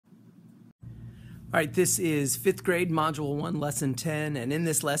All right, this is 5th grade, Module 1, Lesson 10, and in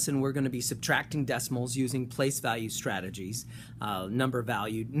this lesson we're going to be subtracting decimals using place value strategies, number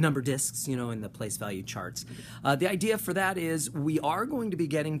discs, in the place value charts. The idea for that is we are going to be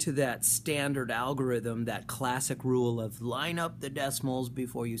getting to that standard algorithm, that classic rule of line up the decimals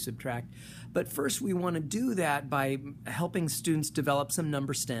before you subtract. But first we want to do that by helping students develop some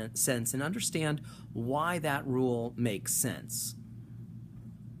number sense and understand why that rule makes sense.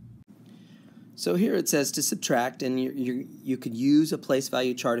 So here it says to subtract, and you could use a place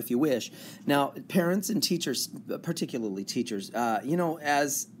value chart if you wish. Now, parents and teachers, particularly teachers,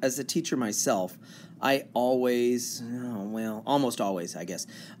 as a teacher myself, I always, almost always, I guess,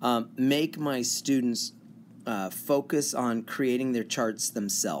 make my students focus on creating their charts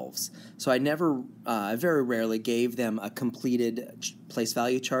themselves. So I very rarely gave them a completed place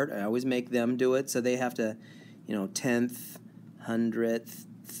value chart. I always make them do it, so they have to, tenth, hundredth,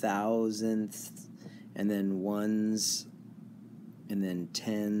 thousandths, and then ones, and then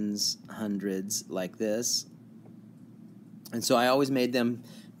tens, hundreds, like this. And so I always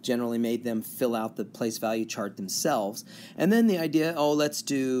generally made them fill out the place value chart themselves. And then the idea, let's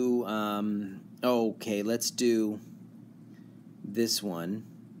do this one.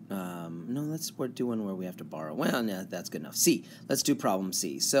 We're doing where we have to borrow. Well, no, that's good enough. C. Let's do problem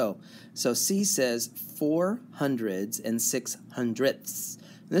C. So C says 4 hundredths and 6 hundredths.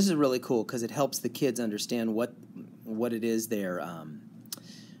 And this is really cool because it helps the kids understand what it is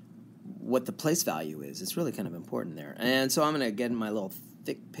what the place value is. It's really kind of important there. And so I'm going to get my little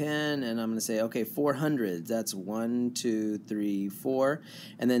thick pen and I'm going to say, okay, 4 hundredths, that's 1, 2, 3, 4.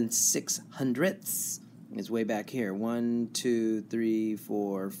 And then 6 hundredths is way back here. 1, 2, 3,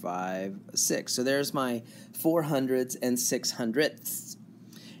 4, 5, 6. So there's my 4 hundredths and 6 hundredths.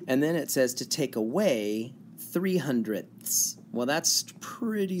 And then it says to take away 3 hundredths. Well, that's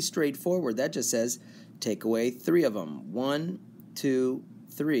pretty straightforward. That just says take away 3 of them. 1, 2,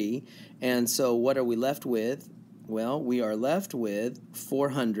 3. And so what are we left with? Well, we are left with 4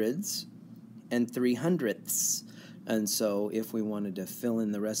 hundredths and 3 hundredths. And so if we wanted to fill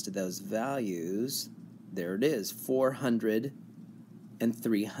in the rest of those values, there it is, 400 and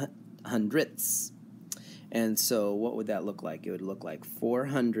 3 hundredths. And so what would that look like? It would look like 4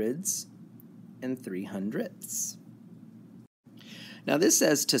 hundredths and 3 hundredths. Now this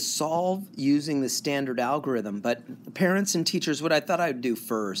says to solve using the standard algorithm, but parents and teachers, what I thought I'd do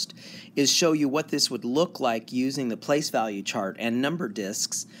first is show you what this would look like using the place value chart and number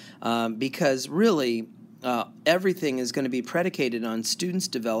discs, because really everything is going to be predicated on students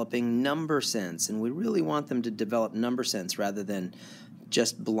developing number sense, and we really want them to develop number sense rather than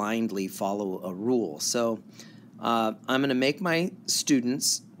just blindly follow a rule. So I'm going to make my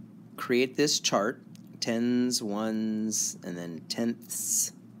students create this chart, tens, ones, and then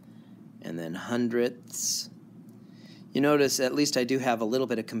tenths, and then hundredths. You notice at least I do have a little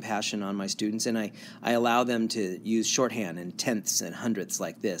bit of compassion on my students, and I allow them to use shorthand and tenths and hundredths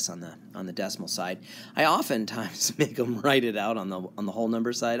like this on the decimal side. I oftentimes make them write it out on the whole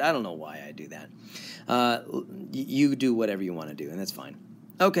number side. I don't know why I do that. You do whatever you want to do, and that's fine.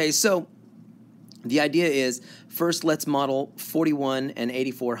 Okay, so the idea is, first let's model 41 and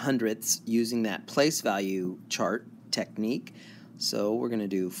 84 hundredths using that place value chart technique. So we're going to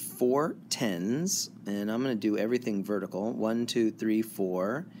do 4 tens, and I'm going to do everything vertical. 1, 2, 3,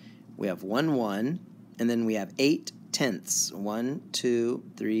 4. We have 1, 1, and then we have 8 tenths. 1, 2,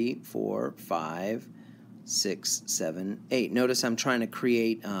 3, 4, 5, 6, 7, 8. Notice I'm trying to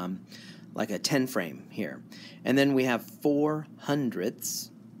create like a 10 frame here. And then we have 4 hundredths.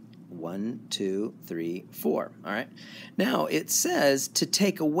 1, 2, 3, 4. All right. Now it says to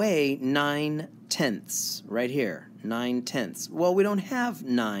take away 9 tenths right here. 9 tenths. Well, we don't have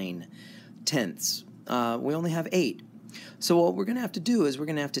 9 tenths. We only have 8. So what we're going to have to do is we're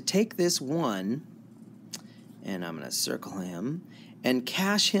going to have to take this 1, and I'm going to circle him, and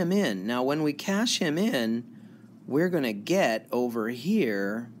cash him in. Now when we cash him in, we're going to get over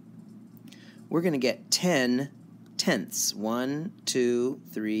here, we're going to get 10 tenths. 1, 2,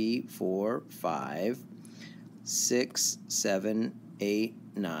 3, 4, 5, 6, 7, 8,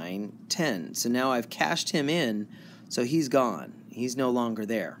 9, 10. So now I've cashed him in, so he's gone. He's no longer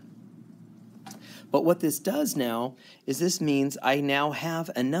there. But what this does now is this means I now have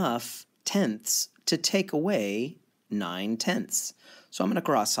enough tenths to take away 9 tenths. So I'm going to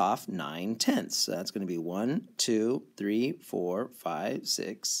cross off 9 tenths. So that's going to be 1, 2, 3, 4, 5,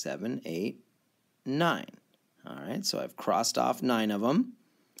 6, 7, 8, 9. All right, so I've crossed off 9 of them.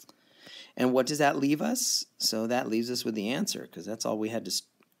 And what does that leave us? So that leaves us with the answer, because that's all we had to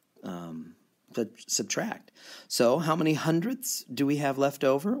subtract. So how many hundredths do we have left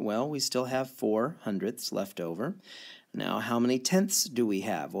over? Well, we still have 4 hundredths left over. Now, how many tenths do we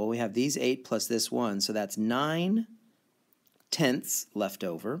have? Well, we have these 8 plus this 1, so that's 9 tenths left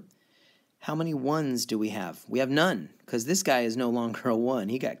over. How many ones do we have? We have none, because this guy is no longer a 1.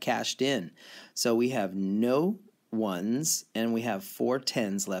 He got cashed in. So we have no ones, and we have 4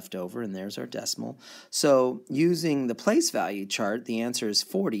 tens left over, and there's our decimal. So using the place value chart, the answer is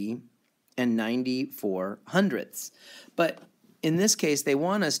 40 and 94 hundredths. But in this case, they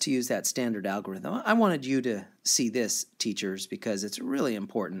want us to use that standard algorithm. I wanted you to see this, teachers, because it's really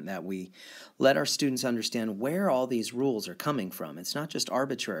important that we let our students understand where all these rules are coming from. It's not just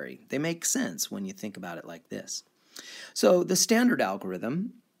arbitrary. They make sense when you think about it like this. So the standard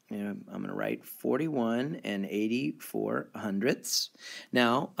algorithm, I'm going to write 41 and 84 hundredths.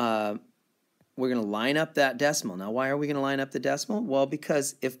 Now, we're going to line up that decimal. Now, why are we going to line up the decimal? Well,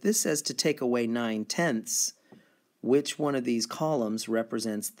 because if this says to take away 9 tenths, which one of these columns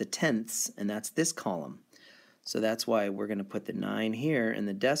represents the tenths, and that's this column. So that's why we're going to put the 9 here, and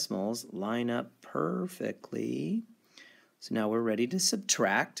the decimals line up perfectly. So now we're ready to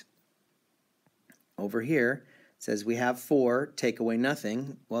subtract. Over here, it says we have 4, take away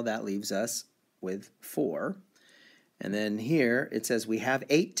nothing. Well, that leaves us with 4. And then here it says we have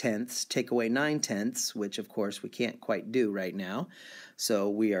 8 tenths, take away 9 tenths, which of course we can't quite do right now. So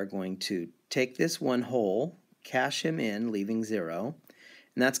we are going to take this one whole, cash him in, leaving 0,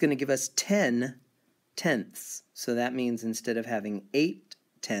 and that's going to give us 10 tenths. So that means instead of having 8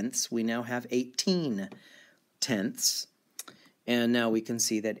 tenths, we now have 18 tenths. And now we can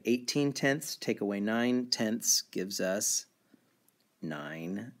see that 18 tenths take away 9 tenths gives us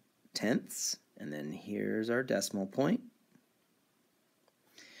 9 tenths. And then here's our decimal point.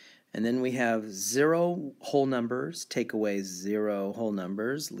 And then we have 0 whole numbers, take away 0 whole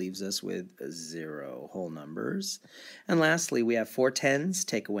numbers, leaves us with 0 whole numbers. And lastly, we have 4 tens,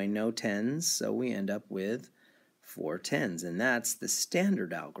 take away no tens, so we end up with 4 tens. And that's the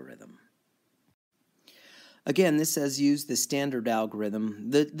standard algorithm. Again, this says use the standard algorithm.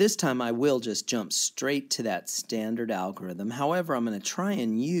 This time I will just jump straight to that standard algorithm. However, I'm going to try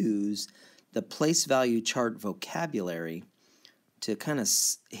and use the place value chart vocabulary to kind of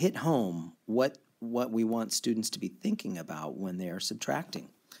hit home what we want students to be thinking about when they are subtracting.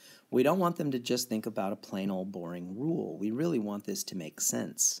 We don't want them to just think about a plain old boring rule. We really want this to make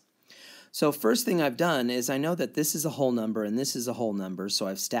sense. So first thing I've done is I know that this is a whole number and this is a whole number, so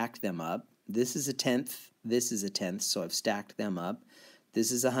I've stacked them up. This is a tenth, this is a tenth, so I've stacked them up.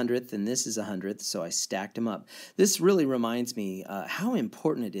 This is a hundredth and this is a hundredth, so I stacked them up. This really reminds me how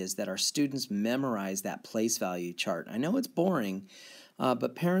important it is that our students memorize that place value chart. I know it's boring,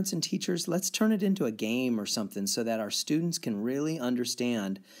 but parents and teachers, let's turn it into a game or something so that our students can really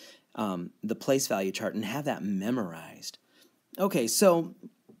understand the place value chart and have that memorized. Okay, so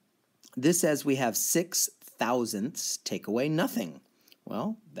this says we have 6 thousandths, take away nothing.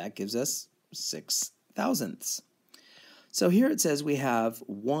 Well, that gives us 6 thousandths. So here it says we have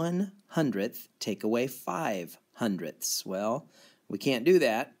 1 hundredth, take away 5 hundredths. Well, we can't do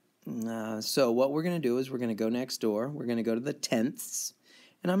that. So what we're going to do is we're going to go next door. We're going to go to the tenths.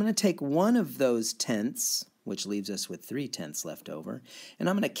 And I'm going to take one of those tenths, which leaves us with 3 tenths left over, and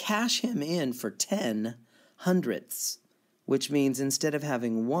I'm going to cash him in for 10 hundredths, which means instead of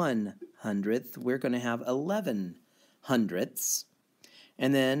having 1 hundredth, we're going to have 11 hundredths.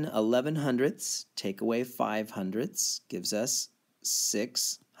 And then 11 hundredths, take away 5 hundredths, gives us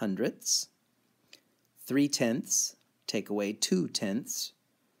 6 hundredths. 3 tenths, take away 2 tenths,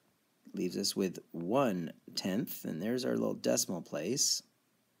 leaves us with 1 tenth. And there's our little decimal place.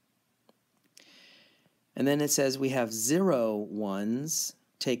 And then it says we have 0 ones,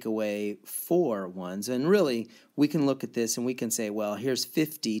 take away 4 ones. And really, we can look at this and we can say, well, here's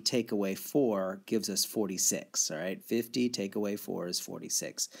 50, take away 4 gives us 46. All right, 50, take away 4 is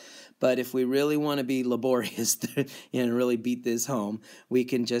 46. But if we really want to be laborious and really beat this home, we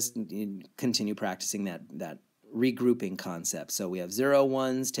can just continue practicing that regrouping concept. So we have 0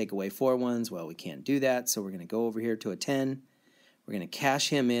 ones, take away 4 ones. Well, we can't do that, so we're going to go over here to a 10. We're going to cash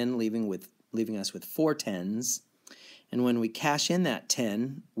him in, leaving us with 4 tens. And when we cash in that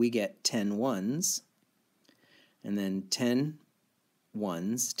 10, we get 10 ones. And then 10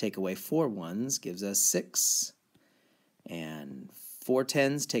 ones, take away 4 ones, gives us 6. And 4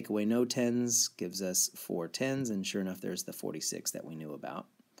 tens, take away no tens, gives us 4 tens. And sure enough, there's the 46 that we knew about.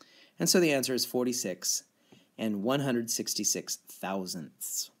 And so the answer is 46 and 166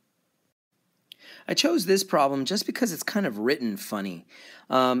 thousandths. I chose this problem just because it's kind of written funny.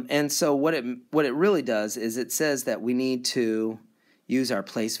 And so what it really does is it says that we need to use our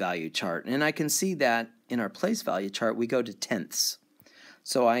place value chart. And I can see that in our place value chart we go to tenths.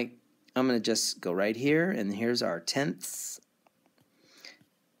 So I'm going to just go right here, and here's our tenths,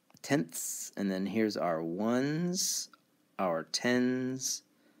 and then here's our ones, our tens,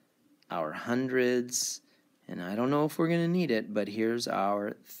 our hundreds, and I don't know if we're going to need it, but here's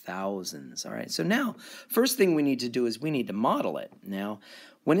our thousands. All right, so now first thing we need to do is we need to model it. Now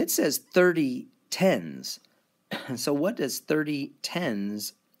when it says 30 tens, so what does 30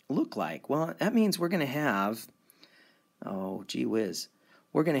 tens look like? Well, that means we're going to have, oh gee whiz,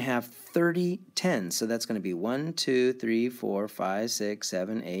 we're going to have 30 tens. So that's going to be 1, 2, 3, 4, 5, 6,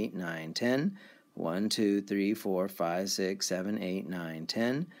 7, 8, 9, 10. 1, 2, 3, 4, 5, 6, 7, 8, 9,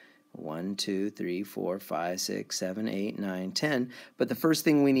 10. 1, 2, 3, 4, 5, 6, 7, 8, 9, 10. But the first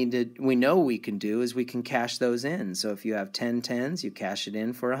thing we know we can do is we can cash those in. So if you have 10 tens, you cash it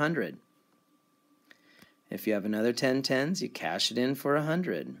in for 100. If you have another 10 tens, you cash it in for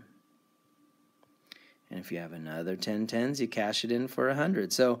 100. And if you have another 10 tens, you cash it in for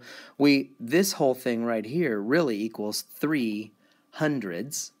 100. So this whole thing right here really equals 3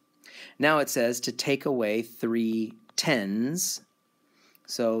 hundreds. Now it says to take away 3 tens.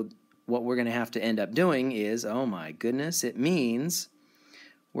 So what we're going to have to end up doing is, oh my goodness, it means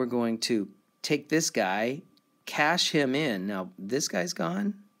we're going to take this guy, cash him in. Now this guy's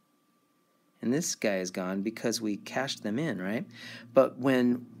gone, and this guy is gone because we cashed them in, right? But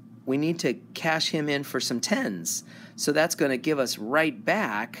when we need to cash him in for some tens, so that's going to give us right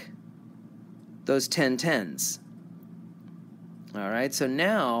back those 10 tens. All right, so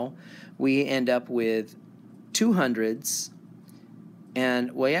now we end up with 200s,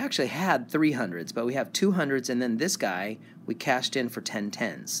 and we actually had 300s, but we have 200s, and then this guy we cashed in for 10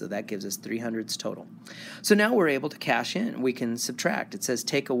 tens, so that gives us 300s total. So now we're able to cash in. We can subtract. It says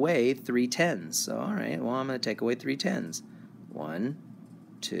take away 3 tens. So all right, well, I'm going to take away 3 tens. 1,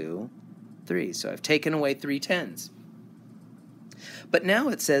 2, 3. So I've taken away 3 tens. But now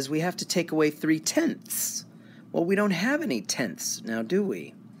it says we have to take away 3 tenths. Well, we don't have any tenths now, do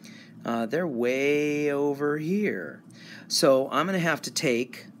we? They're way over here. So I'm going to have to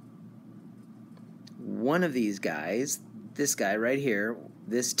take one of these guys, this guy right here,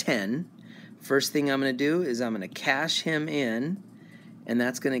 this 10. First thing I'm going to do is I'm going to cash him in, and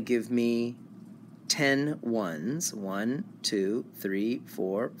that's going to give me 10 ones. 1, 2, 3,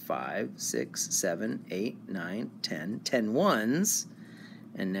 4, 5, 6, 7, 8, 9, 10. 10 ones.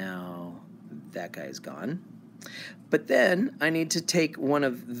 And now that guy's gone. But then I need to take one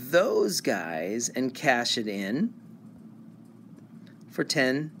of those guys and cash it in for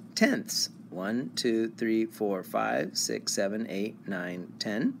 10 tenths. 1, 2, 3, 4, 5, 6, 7, 8, 9,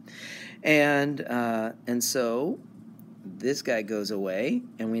 10. And so this guy goes away,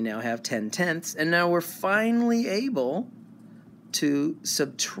 and we now have 10 tenths, and now we're finally able to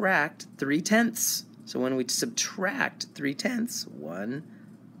subtract 3 tenths. So when we subtract 3 tenths, 1,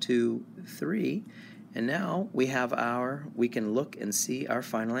 2, 3, and now we can look and see our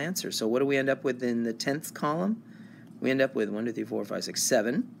final answer. So what do we end up with in the tenths column? We end up with 1, 2, 3, 4, 5, 6,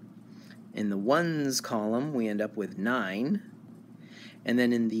 7. In the ones column, we end up with 9. And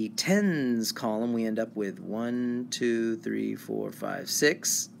then in the tens column, we end up with 1, 2, 3, 4, 5,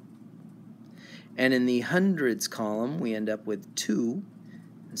 6. And in the hundreds column, we end up with 2.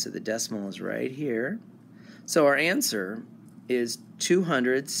 And so the decimal is right here. So our answer is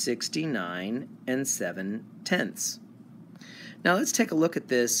 269 7/10. Now let's take a look at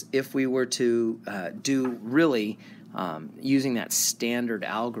this if we were to do really using that standard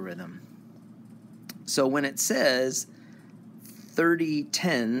algorithm. So when it says 30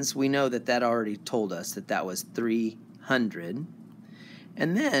 tens, we know that already told us that was 300.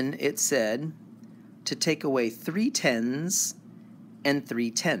 And then it said to take away 3 tens and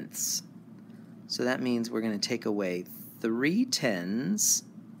 3 tenths. So that means we're going to take away 3 tens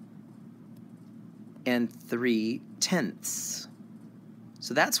and 3 tenths.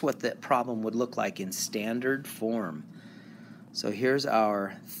 So that's what the problem would look like in standard form. So here's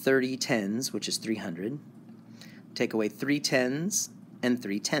our 30 tens, which is 300. Take away 3 tens and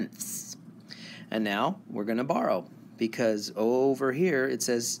 3 tenths. And now we're going to borrow, because over here it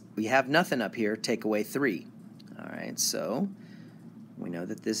says we have nothing up here, take away 3. All right, so we know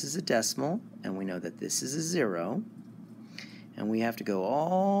that this is a decimal, and we know that this is a 0. And we have to go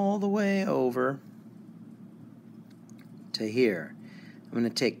all the way over to here. I'm going to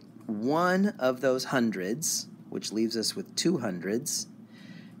take one of those hundreds, which leaves us with 2 hundreds,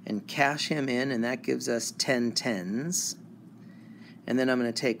 and cash him in, and that gives us 10 tens. And then I'm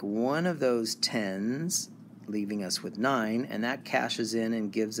going to take one of those tens, leaving us with 9, and that cashes in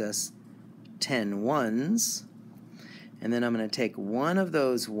and gives us 10 ones. And then I'm going to take one of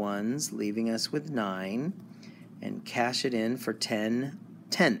those ones, leaving us with 9, and cash it in for 10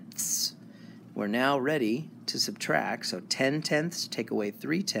 tenths. We're now ready to subtract. So 10 tenths, take away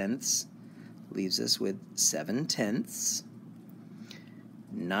 3 tenths, leaves us with 7 tenths.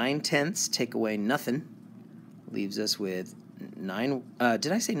 9 tenths, take away nothing, leaves us with 9,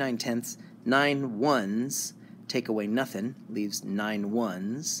 did I say 9 tenths? 9 ones, take away nothing, leaves 9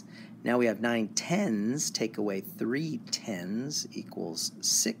 ones. Now we have 9 tens, take away 3 tens, equals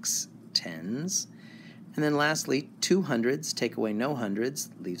 6 tens. And then lastly, 2 hundreds, take away no hundreds,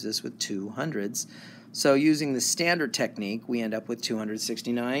 leaves us with 2 hundreds. So using the standard technique, we end up with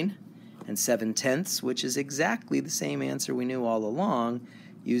 269 and 7 tenths, which is exactly the same answer we knew all along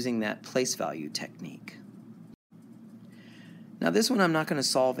using that place value technique. Now this one I'm not going to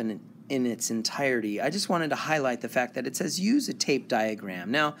solve in its entirety. I just wanted to highlight the fact that it says use a tape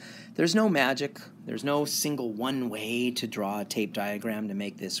diagram. Now there's no magic. There's no single one way to draw a tape diagram to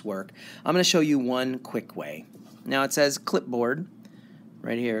make this work. I'm going to show you one quick way. Now it says clipboard.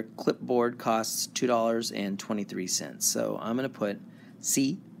 Right here, clipboard costs $2.23. So I'm going to put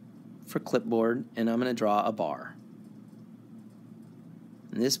C for clipboard, and I'm going to draw a bar.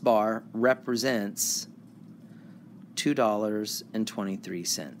 And this bar represents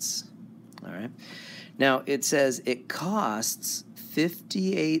 $2.23. All right. Now it says it costs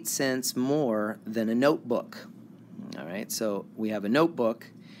 58 cents more than a notebook. All right. So we have a notebook,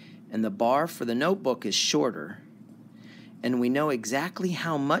 and the bar for the notebook is shorter, and we know exactly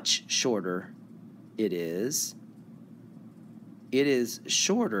how much shorter it is. It is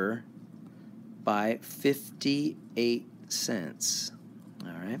shorter by 58 cents.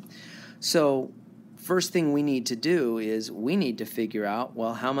 All right. So first thing we need to do is we need to figure out,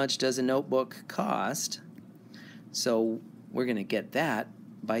 well, how much does a notebook cost? So we're going to get that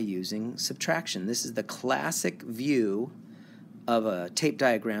by using subtraction. This is the classic view of a tape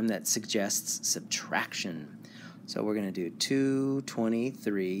diagram that suggests subtraction. So we're going to do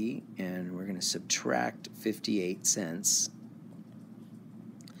 223, and we're going to subtract 58 cents.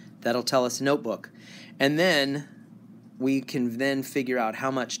 That'll tell us a notebook. And then we can then figure out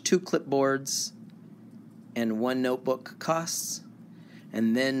how much 2 clipboards and 1 notebook costs.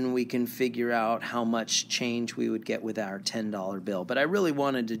 And then we can figure out how much change we would get with our $10 bill. But I really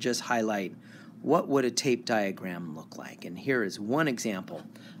wanted to just highlight what would a tape diagram look like. And here is one example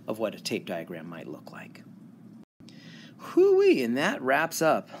of what a tape diagram might look like. Whoo-wee, and that wraps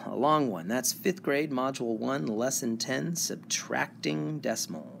up a long one. That's 5th grade, Module 1, Lesson 10, Subtracting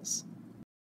Decimals.